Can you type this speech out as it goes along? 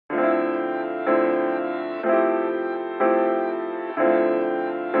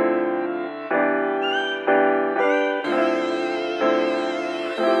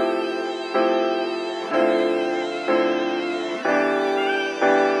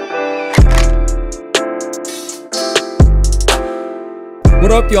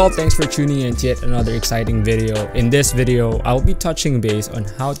What up y'all, thanks for tuning in to yet another exciting video. In this video, I'll be touching base on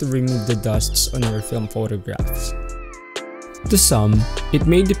how to remove the dusts on your film photographs. To some, it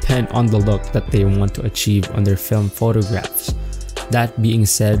may depend on the look that they want to achieve on their film photographs. That being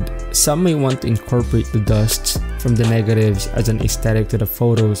said, some may want to incorporate the dusts from the negatives as an aesthetic to the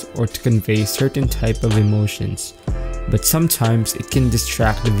photos or to convey certain type of emotions. But sometimes it can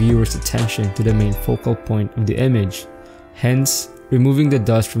distract the viewer's attention to the main focal point of the image, hence removing the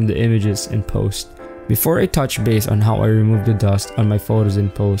dust from the images in post. Before I touch base on how I remove the dust on my photos in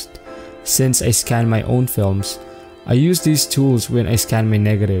post, since I scan my own films, I use these tools when I scan my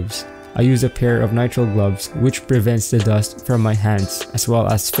negatives. I use a pair of nitrile gloves which prevents the dust from my hands, as well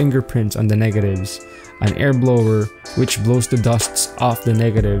as fingerprints on the negatives, an air blower which blows the dusts off the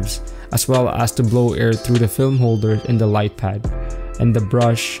negatives, as well as to blow air through the film holders and the light pad, and the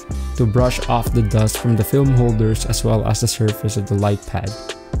brush to brush off the dust from the film holders as well as the surface of the light pad.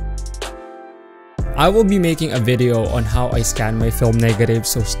 I will be making a video on how I scan my film negatives,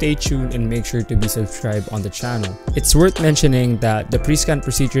 so stay tuned and make sure to be subscribed on the channel. It's worth mentioning that the pre-scan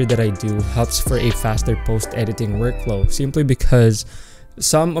procedure that I do helps for a faster post-editing workflow, simply because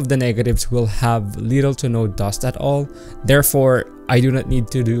some of the negatives will have little to no dust at all. Therefore, I do not need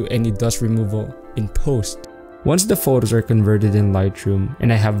to do any dust removal in post. Once the photos are converted in Lightroom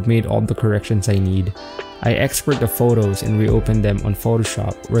and I have made all the corrections I need, I export the photos and reopen them on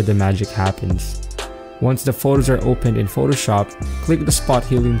Photoshop where the magic happens. Once the photos are opened in Photoshop, click the spot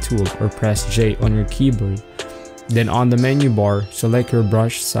healing tool or press J on your keyboard. Then on the menu bar, select your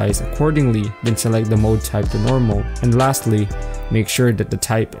brush size accordingly, then select the mode type to normal, and lastly, make sure that the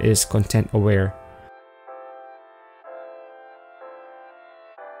type is content aware.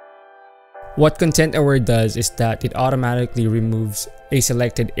 What content aware does is that it automatically removes a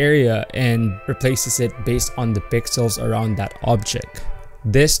selected area and replaces it based on the pixels around that object.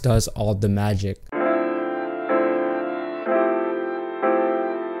 This does all the magic.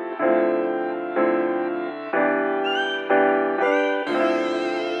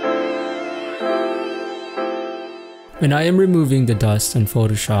 When I am removing the dust on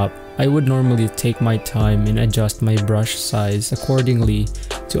Photoshop, I would normally take my time and adjust my brush size accordingly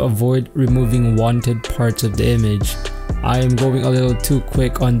to avoid removing wanted parts of the image. I am going a little too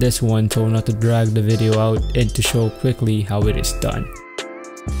quick on this one, so not to drag the video out and to show quickly how it is done.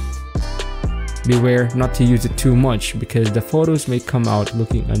 Beware not to use it too much because the photos may come out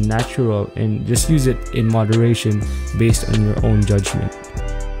looking unnatural, and just use it in moderation based on your own judgment.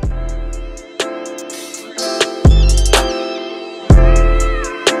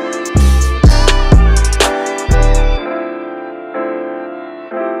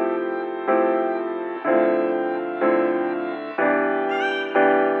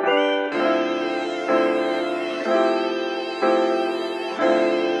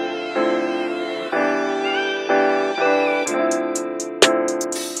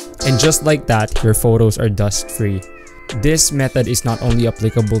 And just like that, your photos are dust-free. This method is not only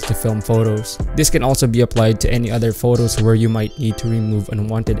applicable to film photos. This can also be applied to any other photos where you might need to remove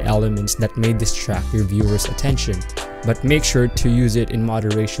unwanted elements that may distract your viewer's attention. But make sure to use it in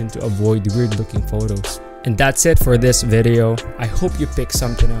moderation to avoid weird-looking photos. And that's it for this video. I hope you picked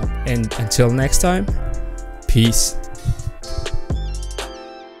something up, and until next time, peace.